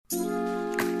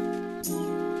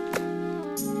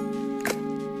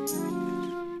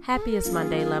Happiest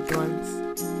Monday, loved ones.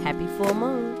 Happy full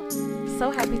moon.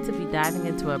 So happy to be diving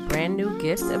into a brand new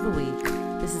gift of a week.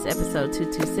 This is episode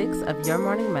 226 of Your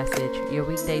Morning Message, your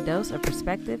weekday dose of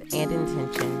perspective and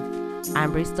intention.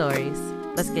 I'm Bree Stories.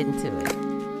 Let's get into it.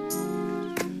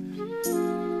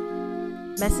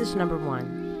 Message number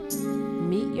 1.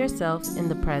 Meet yourself in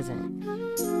the present.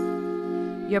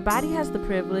 Your body has the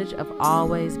privilege of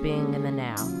always being in the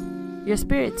now. Your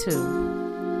spirit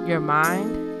too. Your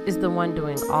mind is the one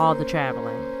doing all the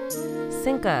traveling.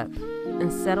 Sync up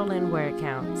and settle in where it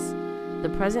counts.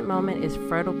 The present moment is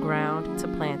fertile ground to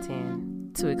plant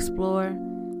in, to explore,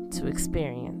 to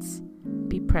experience.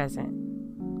 Be present.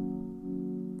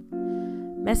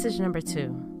 Message number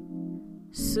 2.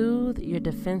 Soothe your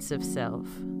defensive self.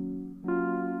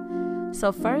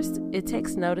 So first, it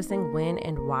takes noticing when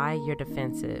and why you're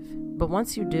defensive. But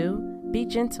once you do, be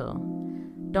gentle.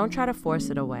 Don't try to force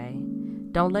it away.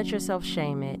 Don't let yourself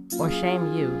shame it or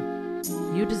shame you.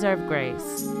 You deserve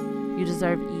grace. You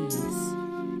deserve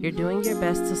ease. You're doing your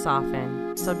best to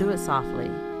soften, so do it softly.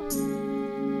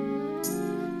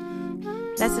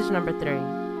 Message number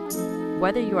 3.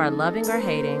 Whether you are loving or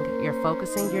hating, you're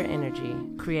focusing your energy,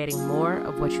 creating more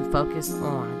of what you focus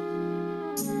on.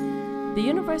 The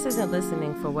universe isn't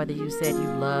listening for whether you said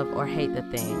you love or hate the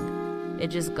thing. It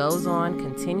just goes on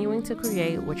continuing to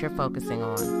create what you're focusing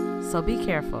on. So be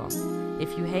careful.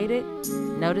 If you hate it,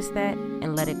 notice that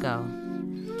and let it go.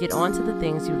 Get on to the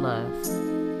things you love.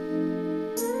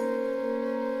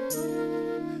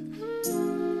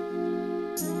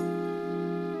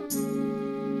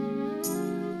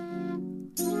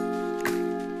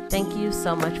 Thank you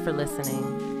so much for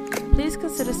listening. Please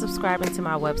consider subscribing to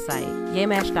my website,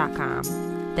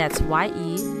 yemash.com. That's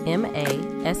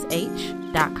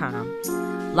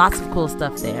YEMASH.com. Lots of cool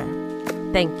stuff there.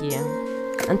 Thank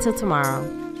you. Until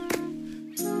tomorrow.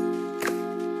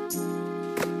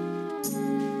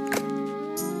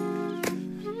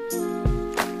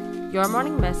 Your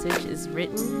Morning Message is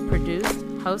written, produced,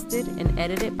 hosted, and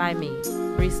edited by me,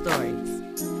 Bree Stories.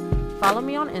 Follow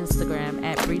me on Instagram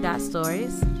at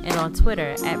Bree.stories and on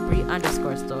Twitter at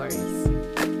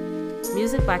Bree_stories.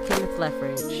 Music by Kenneth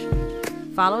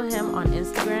Leffridge. Follow him on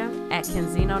Instagram at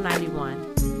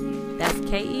Kenzino91. That's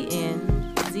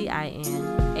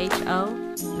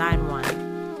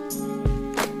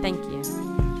KENZINHO91. Thank you.